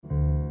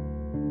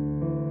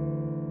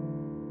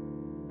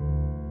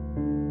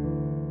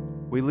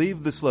We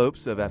leave the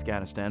slopes of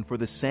Afghanistan for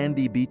the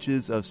sandy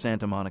beaches of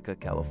Santa Monica,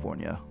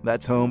 California.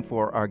 That's home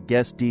for our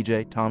guest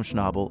DJ, Tom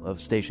Schnabel of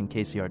station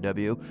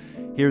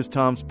KCRW. Here's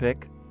Tom's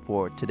pick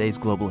for today's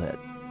Global Hit.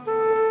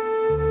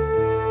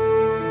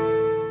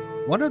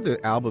 One of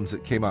the albums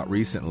that came out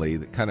recently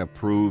that kind of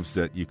proves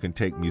that you can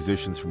take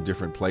musicians from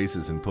different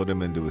places and put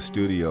them into a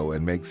studio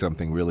and make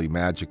something really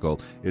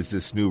magical is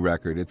this new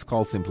record. It's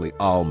called simply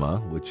Alma,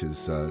 which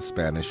is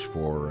Spanish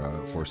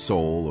for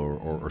soul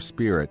or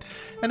spirit.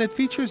 And it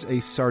features a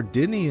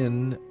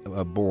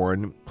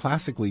Sardinian-born,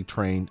 classically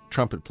trained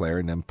trumpet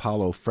player named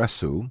Paolo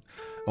Fresu.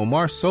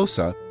 Omar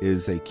Sosa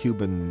is a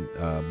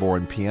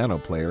Cuban-born piano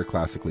player,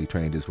 classically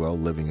trained as well,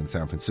 living in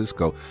San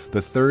Francisco.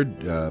 The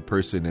third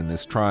person in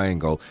this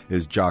triangle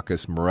is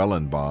Jaques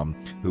Morelenbaum,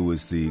 who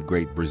was the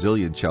great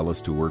Brazilian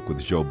cellist who worked with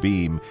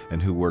Jobim and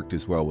who worked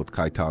as well with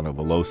Caetano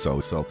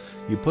Veloso. So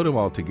you put them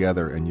all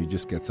together and you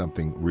just get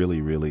something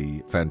really,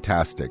 really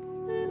fantastic.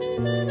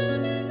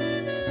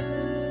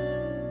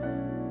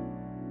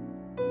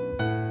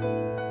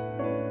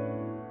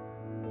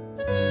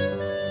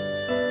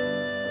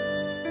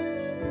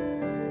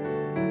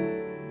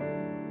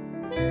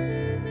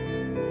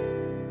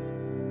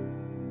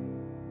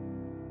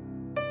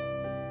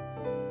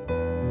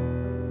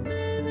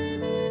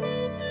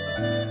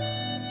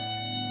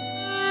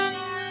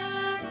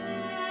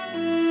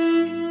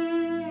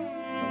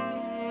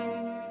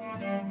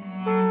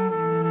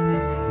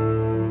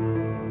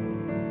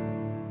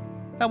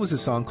 That was a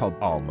song called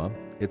Alma.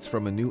 It's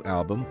from a new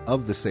album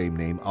of the same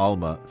name,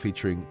 Alma,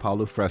 featuring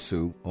Paolo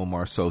Fresu,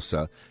 Omar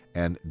Sosa,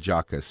 and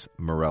Jaques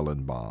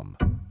Morelenbaum.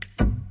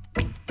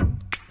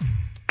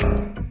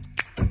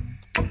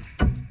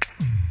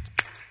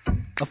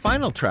 A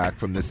final track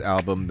from this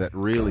album that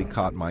really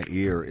caught my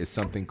ear is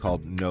something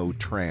called No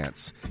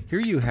Trance. Here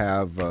you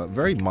have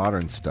very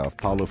modern stuff.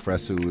 Paolo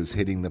Fresu is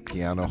hitting the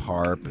piano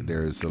harp.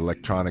 There's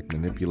electronic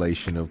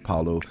manipulation of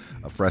Paolo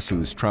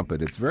Fresu's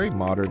trumpet. It's very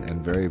modern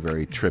and very,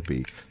 very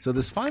trippy. So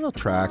this final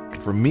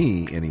track, for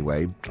me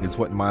anyway, is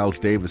what Miles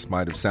Davis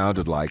might have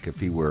sounded like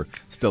if he were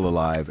still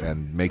alive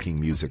and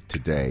making music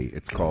today.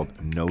 It's called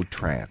No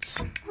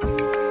Trance.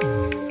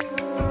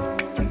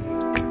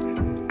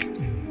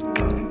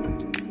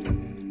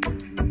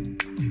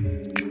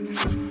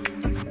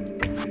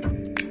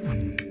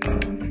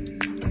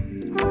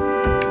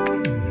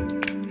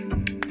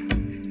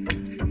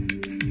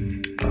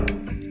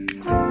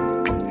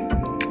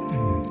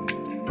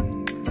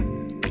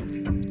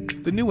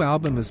 The new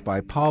album is by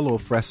Paolo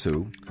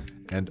Fresu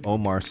and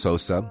Omar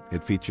Sosa.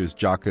 It features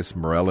Jaques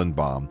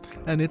Morelenbaum,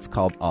 and it's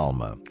called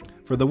Alma.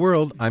 For The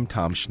World, I'm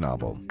Tom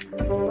Schnabel.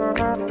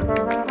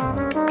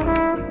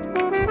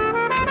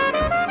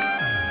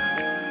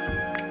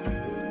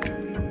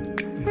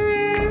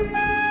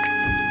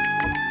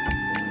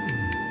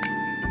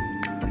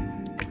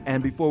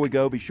 And before we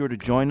go, be sure to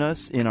join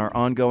us in our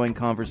ongoing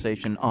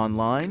conversation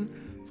online.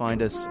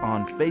 Find us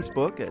on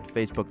Facebook at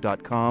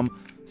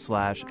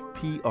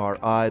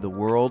facebook.com/PRI The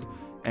World.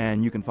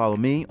 And you can follow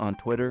me on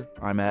Twitter.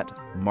 I'm at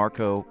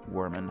Marco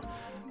Werman.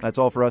 That's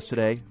all for us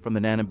today from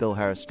the Nan and Bill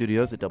Harris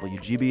studios at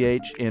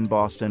WGBH in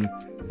Boston.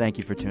 Thank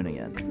you for tuning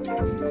in.